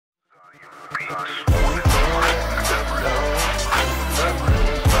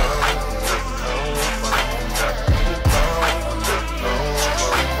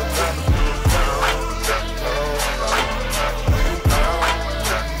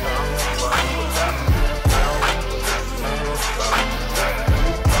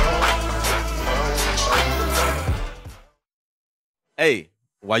Hey,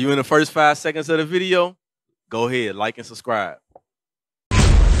 while you're in the first 5 seconds of the video, go ahead, like and subscribe.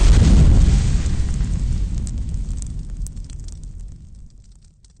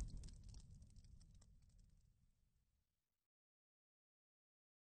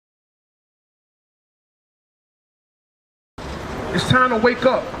 It's time to wake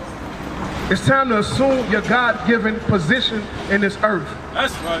up. It's time to assume your God-given position in this earth.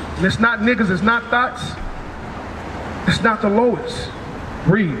 That's right. And it's not niggas, it's not thoughts. It's not the lowest.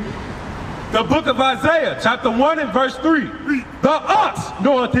 Read. The book of Isaiah, chapter 1 and verse 3. The ox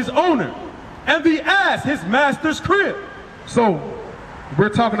knoweth his owner, and the ass his master's crib. So, we're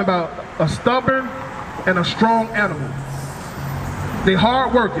talking about a stubborn and a strong animal. They're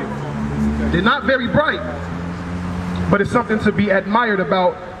hard-working. They're not very bright, but it's something to be admired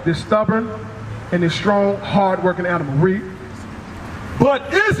about this stubborn and this strong, hard-working animal. Read.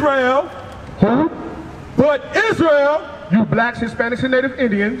 But Israel, Who? but Israel You blacks, Hispanics, and Native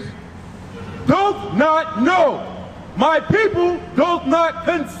Indians doth not know. My people doth not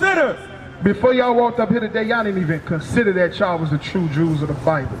consider. Before y'all walked up here today, y'all didn't even consider that y'all was the true Jews of the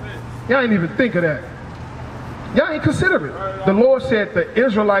Bible. Y'all didn't even think of that. Y'all ain't consider it. The Lord said the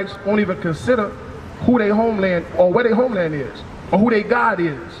Israelites won't even consider who their homeland or where their homeland is or who their God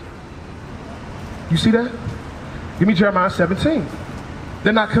is. You see that? Give me Jeremiah 17.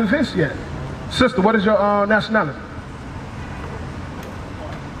 They're not convinced yet. Sister, what is your nationality?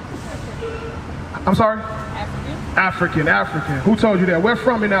 I'm sorry? African. African. Who told you that? Where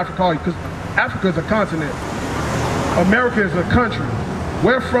from in Africa are you? Because Africa is a continent. America is a country.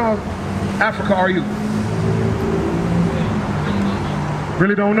 Where from Africa are you?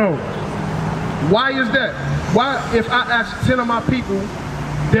 Really don't know. Why is that? Why, if I ask 10 of my people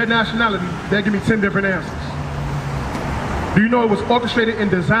their nationality, they give me 10 different answers? Do you know it was orchestrated and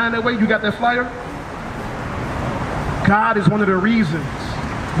designed that way? You got that flyer? God is one of the reasons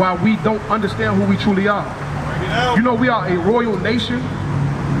why we don't understand who we truly are. You know, we are a royal nation,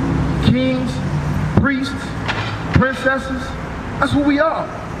 kings, priests, princesses. That's who we are.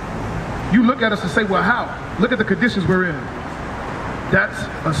 You look at us and say, well, how? Look at the conditions we're in. That's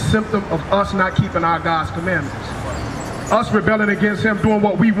a symptom of us not keeping our God's commandments. Us rebelling against him, doing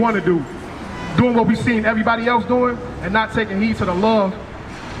what we want to do, doing what we've seen everybody else doing, and not taking heed to the love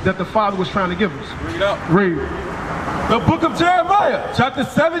that the Father was trying to give us. Bring it up. Read. The book of Jeremiah, chapter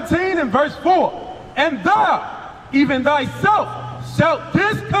 17 and verse 4. And thou, even thyself, shalt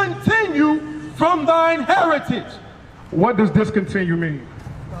discontinue from thine heritage. What does discontinue mean?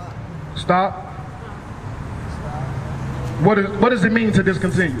 Stop. What does it mean to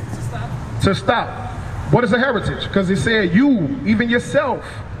discontinue? To stop. What is a heritage? Because it said you, even yourself,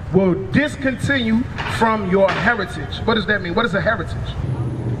 will discontinue from your heritage. What does that mean? What is a heritage?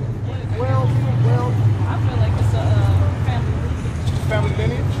 Well, I feel like it's a family Family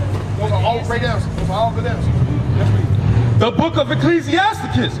lineage? Those are all great answers. Those are all good answers. Yes, The book of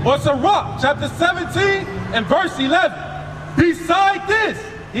Ecclesiasticus, or Sirach, chapter 17 and verse 11. Beside this,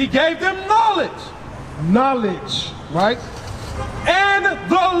 he gave them knowledge. knowledge, right? And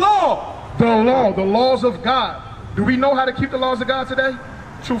the law. The law, the laws of God. Do we know how to keep the laws of God today?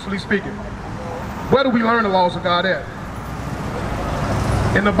 Truthfully speaking. Where do we learn the laws of God at?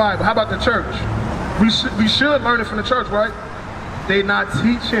 In the Bible. How about the church? We should learn it from the church, right? They not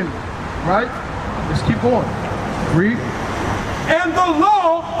teaching, right? Let's keep going. Read. And the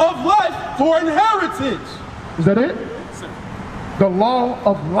law of life for an heritage. Is that it? The law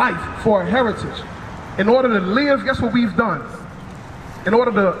of life for a heritage. In order to live, guess what we've done? In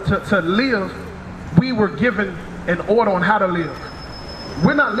order to live, we were given an order on how to live.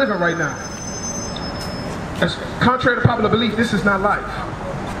 We're not living right now. As contrary to popular belief, this is not life.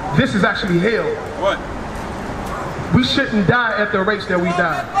 This is actually hell. What? We shouldn't die at the rates that we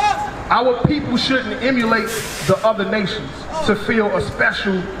die. Our people shouldn't emulate the other nations to feel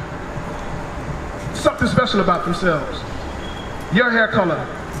something special about themselves. Your hair color,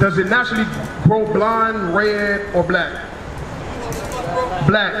 does it naturally grow blonde, red, or black?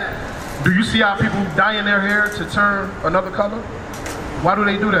 Black. Do you see how people dye in their hair to turn another color? Why do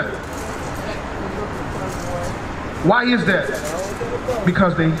they do that? Why is that?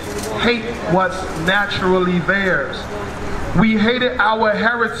 Because they hate what's naturally theirs. We hated our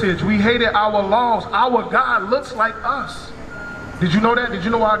heritage. We hated our laws. Our God looks like us. Did you know that? Did you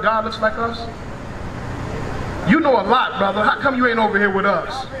know our God looks like us? You know a lot, brother. How come you ain't over here with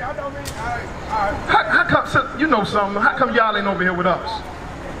us? How come, you know something, how come y'all ain't over here with us?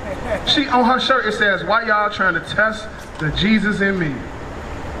 She, on her shirt, it says, why y'all trying to test the Jesus in me?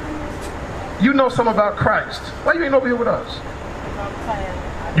 You know something about Christ. Why you ain't over here with us? I'm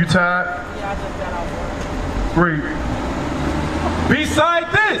tired. You tired? Yeah, I just got out of work. Read. Beside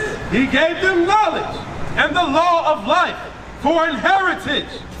this, he gave them knowledge and the law of life for an heritage.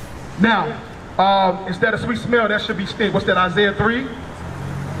 Now, instead of sweet smell, that should be stink. What's that, Isaiah 3?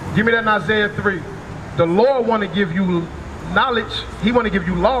 Give me that in Isaiah 3. The Lord want to give you knowledge. He want to give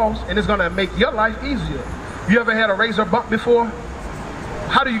you laws, and it's going to make your life easier. You ever had a razor bump before?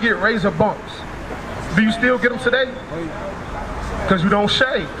 How do you get razor bumps? Do you still get them today? Because you don't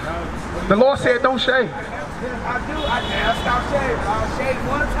shave. The Lord said don't shave. I do. I stop shaving. I'll shave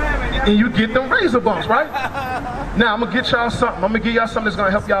one time and you get them razor bumps, right? Now, I'm going to get y'all something. I'm going to give y'all something that's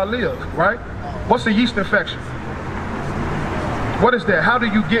going to help y'all live, right? What's a yeast infection? What is that? How do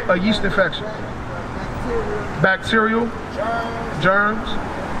you get a yeast infection? Bacterial? Germs?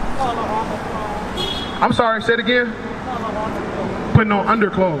 I'm sorry, say it again. Putting on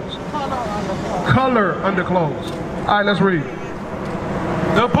underclothes. Color underclothes. All right, let's read.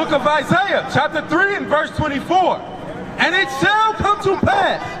 The book of Isaiah, chapter 3 and verse 24. And it shall come to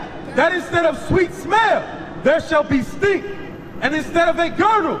pass that instead of sweet smell, there shall be stink. And instead of a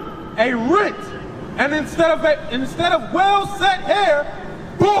girdle, a rent. And instead of well set hair,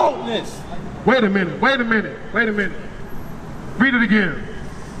 baldness. Wait a minute. Read it again.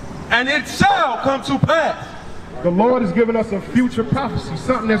 And it shall come to pass. The Lord has given us a future prophecy,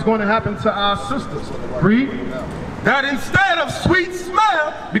 something that's going to happen to our sisters. Read. That instead of sweet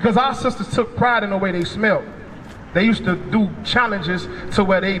smell, because our sisters took pride in the way they smelled. They used to do challenges to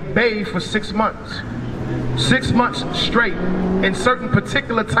where they bathe for 6 months. 6 months straight in certain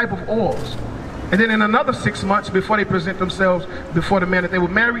particular type of oils. And then in another 6 months before they present themselves before the man that they would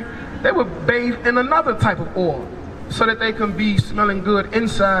marry, they would bathe in another type of oil so that they can be smelling good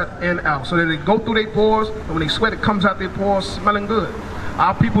inside and out. So that they go through their pores, and when they sweat, it comes out their pores smelling good.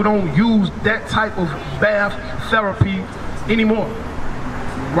 Our people don't use that type of bath therapy anymore.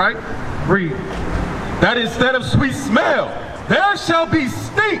 Right? Read. That instead of sweet smell, there shall be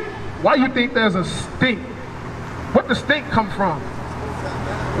stink. Why you think there's a stink? What does stink come from?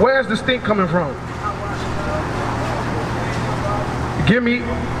 Where's the stink coming from? Give me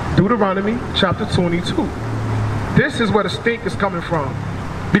Deuteronomy chapter 22. This is where the stink is coming from.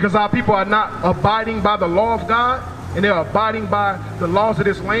 Because our people are not abiding by the law of God, and they're abiding by the laws of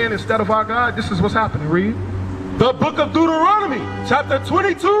this land instead of our God. This is what's happening. Read. The book of Deuteronomy, chapter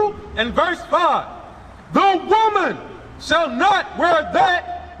 22 and verse 5. The woman shall not wear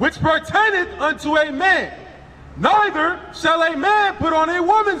that which pertaineth unto a man, neither shall a man put on a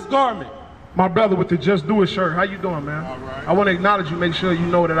woman's garment. My brother with the Just Do It shirt, how you doing, man? All right. I want to acknowledge you, make sure you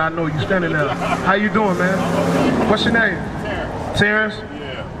know that I know you standing there. How you doing, man? What's your name? Terrence. Terrence?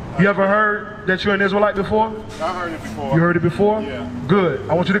 Yeah. You ever heard that you're an Israelite before? I heard it before. You heard it before? Yeah. Good.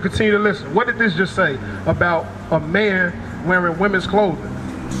 I want you to continue to listen. What did this just say about a man wearing women's clothing?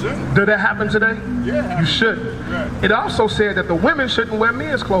 Shouldn't. Did that happen today? Yeah. You shouldn't. Right. It also said that the women shouldn't wear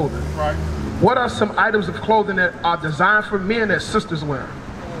men's clothing. Right. What are some items of clothing that are designed for men that sisters wear?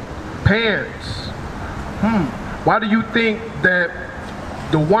 Pants. Why do you think that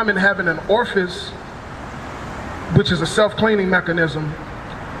the woman having an orifice, which is a self-cleaning mechanism,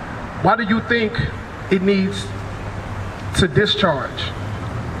 why do you think it needs to discharge?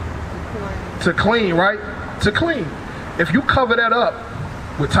 To clean, right? To clean. If you cover that up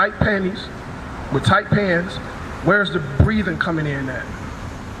with tight panties, with tight pants, where's the breathing coming in at?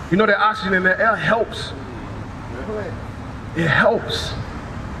 You know that oxygen in the air helps. It helps.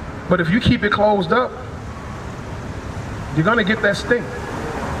 But if you keep it closed up, you're gonna get that stink.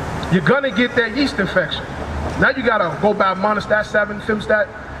 You're gonna get that yeast infection. Now you gotta go buy Monostat, 7, Femstat,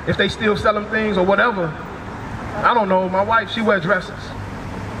 if they still sell them things or whatever. I don't know, my wife, she wears dresses.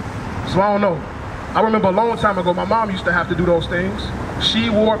 So I don't know. I remember a long time ago, my mom used to have to do those things. She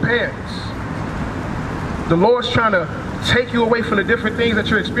wore pants. The Lord's trying to take you away from the different things that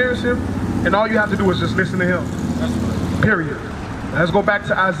you're experiencing, and all you have to do is just listen to Him. Period. Let's go back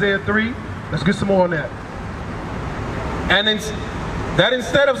to Isaiah 3. Let's get some more on that. And that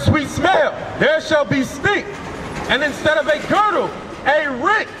instead of sweet smell, there shall be stink. And instead of a girdle, a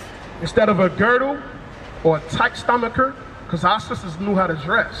rent. Instead of a girdle or a tight stomacher, because our sisters knew how to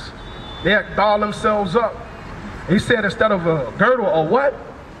dress. They had dolled themselves up. He said instead of a girdle or what?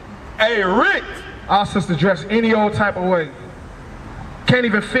 A rent. Our sisters dress any old type of way. Can't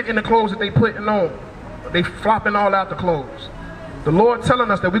even fit in the clothes that they putting on. They flopping all out the clothes. The Lord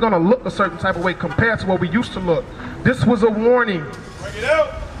telling us that we're going to look a certain type of way compared to what we used to look. This was a warning. Bring it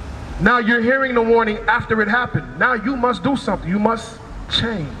out. Now you're hearing the warning after it happened. Now you must do something. You must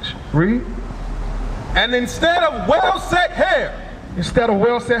change. Read. And instead of well set hair. Instead of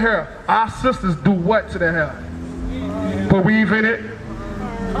well set hair, our sisters do what to their hair? Put weave in it,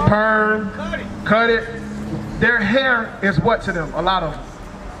 perm, cut it. Their hair is what to them? A lot of them.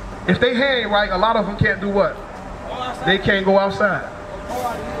 If they hair ain't right, a lot of them can't do what? They can't go outside.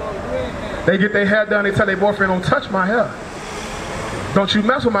 They get their hair done, they tell their boyfriend, don't touch my hair. Don't you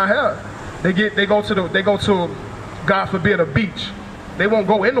mess with my hair. They go to, God forbid, a beach. They won't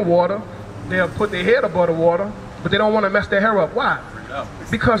go in the water. They'll put their head above the water, but they don't want to mess their hair up. Why?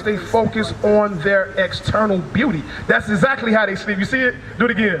 Because they focus on their external beauty. That's exactly how they sleep. You see it? Do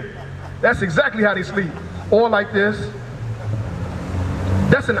it again. That's exactly how they sleep. Or like this.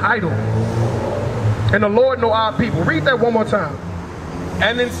 That's an idol. And the Lord know our people. Read that one more time.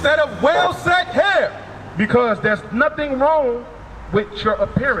 And instead of well-set hair. Because there's nothing wrong with your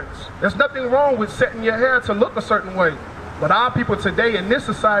appearance. There's nothing wrong with setting your hair to look a certain way. But our people today in this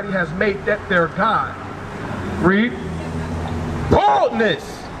society has made that their God. Read.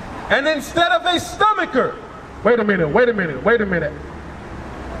 Baldness. And instead of a stomacher. Wait a minute.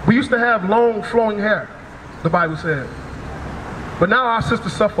 We used to have long flowing hair, the Bible said. But now our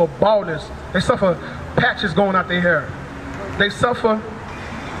sisters suffer baldness. They suffer patches going out their hair. They suffer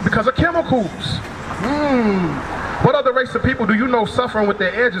because of chemicals. What other race of people do you know suffering with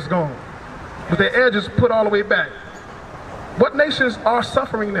their edges gone? With their edges put all the way back? What nations are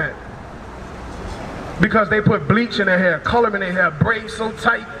suffering that? Because they put bleach in their hair, color in their hair, braids so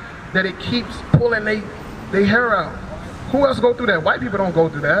tight that it keeps pulling their hair out. Who else go through that? White people don't go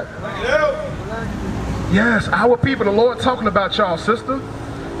through that. Yes, our people, the Lord talking about y'all, sister.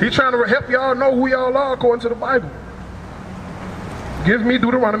 He's trying to help y'all know who y'all are according to the Bible. Give me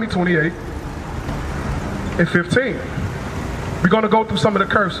Deuteronomy 28 and 15. We're going to go through some of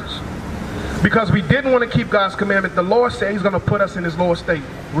the curses. Because we didn't want to keep God's commandment, the Lord said he's going to put us in his lower state.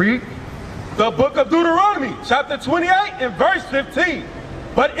 Read. The book of Deuteronomy, chapter 28 and verse 15.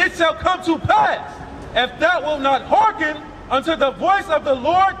 But it shall come to pass, if thou wilt not hearken unto the voice of the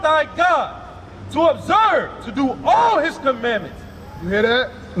Lord thy God, to observe, to do all his commandments. You hear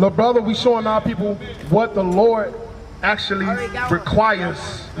that? Little brother, we showing our people what the Lord actually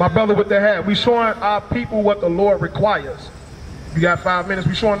requires. My brother with the hat, we showing our people what the Lord requires. You got 5 minutes,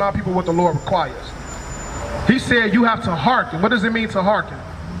 we showing our people what the Lord requires. He said you have to hearken. What does it mean to hearken?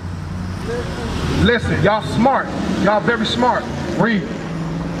 Listen, y'all smart. Y'all very smart. Read.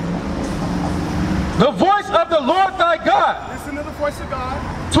 The voice of the Lord thy God. Listen to the voice of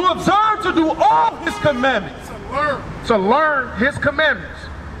God. To observe, to do all his commandments. To learn his commandments.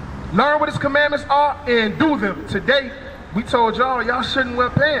 Learn what his commandments are and do them. Today, we told y'all shouldn't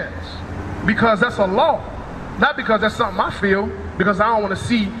wear pants. Because that's a law. Not because that's something I feel. Because I don't want to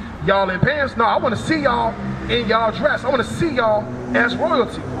see y'all in pants. No, I want to see y'all in y'all dress. I want to see y'all as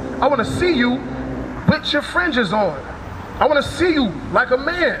royalty. I want to see you with your fringes on. I want to see you like a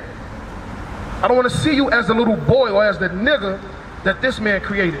man. I don't want to see you as a little boy or as the nigga that this man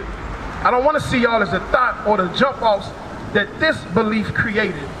created. I don't want to see y'all as the thought or the jump offs that this belief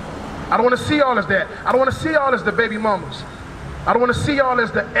created. I don't want to see y'all as that. I don't want to see y'all as the baby mamas. I don't want to see y'all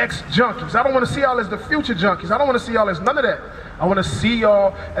as the ex-junkies. I don't want to see y'all as the future junkies. I don't want to see y'all as none of that. I want to see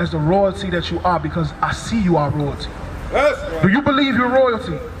y'all as the royalty that you are, because I see you are royalty. Do you believe you're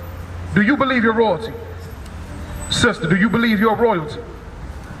royalty? Do you believe you're royalty? Sister, do you believe you're royalty?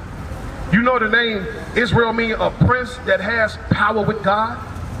 You know the name Israel means a prince that has power with God?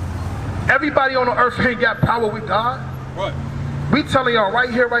 Everybody on the earth ain't got power with God. What? We telling y'all right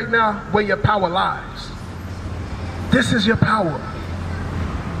here, right now, where your power lies. This is your power.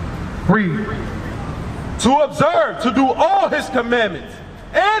 Read. To observe, to do all his commandments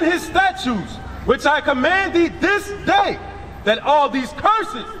and his statutes, which I command thee this day, that all these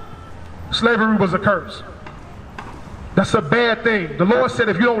curses. Slavery was a curse. That's a bad thing. The Lord said,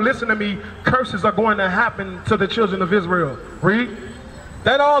 if you don't listen to me, curses are going to happen to the children of Israel. Read.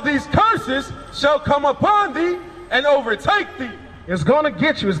 That all these curses shall come upon thee and overtake thee. It's going to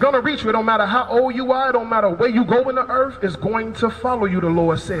get you. It's going to reach you. It don't matter how old you are. It don't matter where you go in the earth. It's going to follow you, the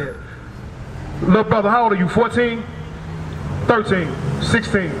Lord said. Little brother, how old are you? 14? 13?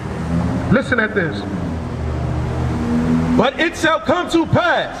 16? Listen at this. But it shall come to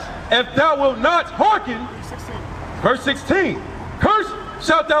pass, if thou wilt not hearken, verse 16, cursed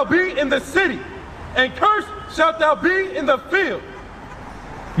shalt thou be in the city, and cursed shalt thou be in the field.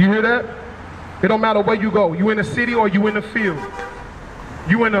 You hear that? It don't matter where you go. You in the city or you in the field.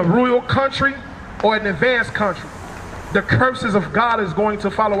 You in a rural country or an advanced country. The curses of God is going to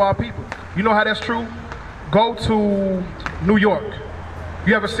follow our people. You know how that's true? Go to New York.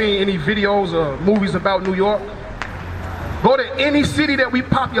 You ever seen any videos or movies about New York? Go to any city that we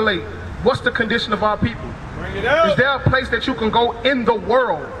populate. What's the condition of our people? Is there a place that you can go in the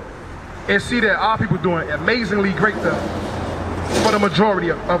world and see that our people doing amazingly great things for the majority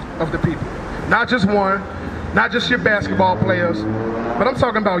of the people? Not just one, Not just your basketball players, but I'm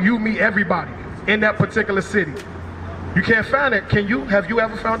talking about you, me, everybody in that particular city. You can't find it. Can you? Have you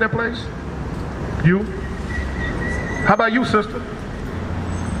ever found that place? You? How about you, sister?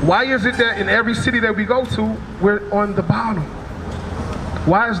 Why is it that in every city that we go to, we're on the bottom?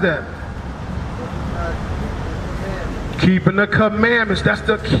 Why is that? Keeping the commandments. That's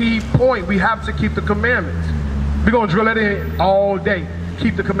the key point. We have to keep the commandments. We're going to drill that in all day.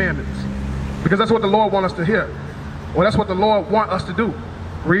 Keep the commandments. Because that's what the Lord wants us to hear. Well, that's what the Lord wants us to do.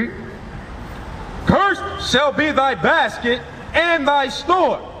 Read. Cursed shall be thy basket and thy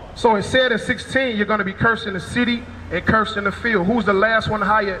store. So it said in 16, you're going to be cursed in the city and cursed in the field. Who's the last one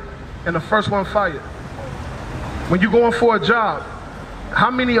hired and the first one fired? When you're going for a job, how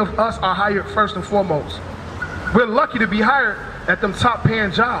many of us are hired first and foremost? We're lucky to be hired at them top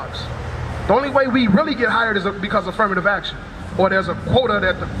paying jobs. The only way we really get hired is because of affirmative action, or there's a quota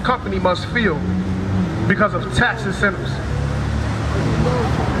that the company must fill because of tax incentives.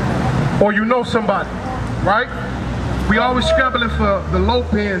 Or you know somebody, right? We always scrambling for the low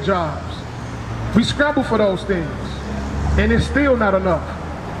paying jobs. We scramble for those things, and it's still not enough.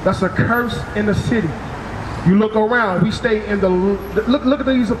 That's a curse in the city. You look around, we stay in the, look at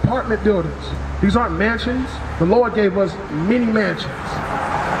these apartment buildings. These aren't mansions. The Lord gave us many mansions.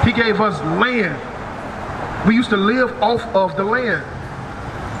 He gave us land. We used to live off of the land.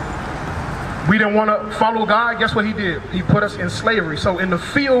 We didn't want to follow God. Guess what he did? He put us in slavery. So in the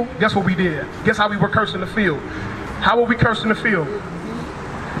field, guess what we did? Guess how we were cursed in the field? How were we cursed in the field?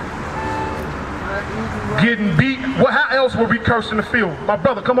 Getting beat. How else were we cursed in the field? My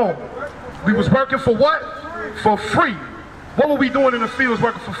brother, come on. We was working for what? For free. What were we doing in the fields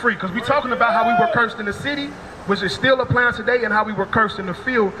working for free? Because we're talking about how we were cursed in the city, which is still applying today, and how we were cursed in the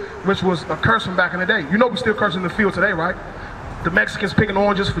field, which was a curse from back in the day. You know we're still cursed in the field today, right? The Mexicans picking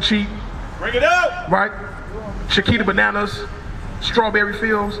oranges for cheap. Bring it up! Right? Chiquita bananas, strawberry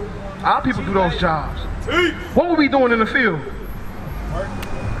fields. Our people do those jobs. What were we doing in the field?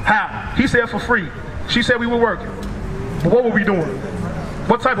 How? He said for free. She said we were working. But what were we doing?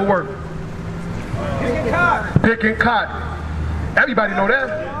 What type of work? Picking cotton. Picking cotton. Everybody know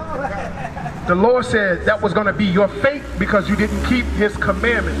that. The Lord said that was going to be your fate because you didn't keep his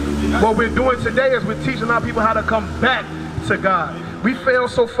commandments. What we're doing today is we're teaching our people how to come back to God. We fell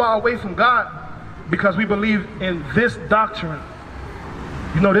so far away from God because we believe in this doctrine.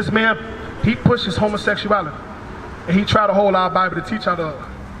 You know, this man, he pushes homosexuality, and he tried to hold our Bible to teach our other.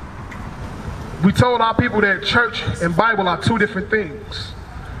 We told our people that church and Bible are two different things.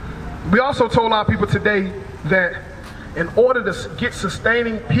 We also told our people today that in order to get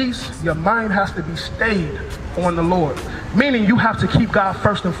sustaining peace, your mind has to be stayed on the Lord. Meaning you have to keep God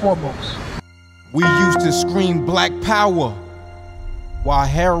first and foremost. We used to scream black power while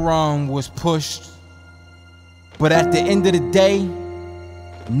heroin was pushed. But at the end of the day,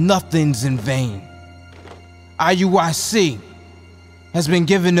 nothing's in vain. IUIC has been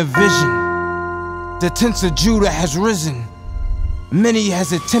given a vision. The tents of Judah has risen. Many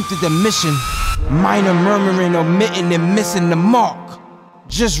has attempted the mission. Minor murmuring, omitting, and missing the mark.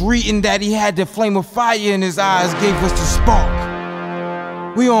 Just reading that he had the flame of fire in his eyes gave us the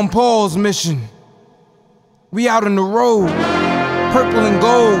spark. We on Paul's mission. We out on the road, purple and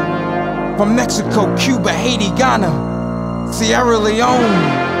gold. From Mexico, Cuba, Haiti, Ghana, Sierra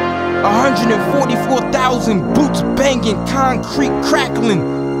Leone. 144,000 boots banging, concrete crackling.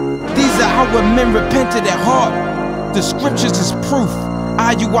 These are how men repented at heart. The scriptures is proof.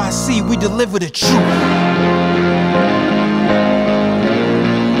 IUIC, we deliver the truth.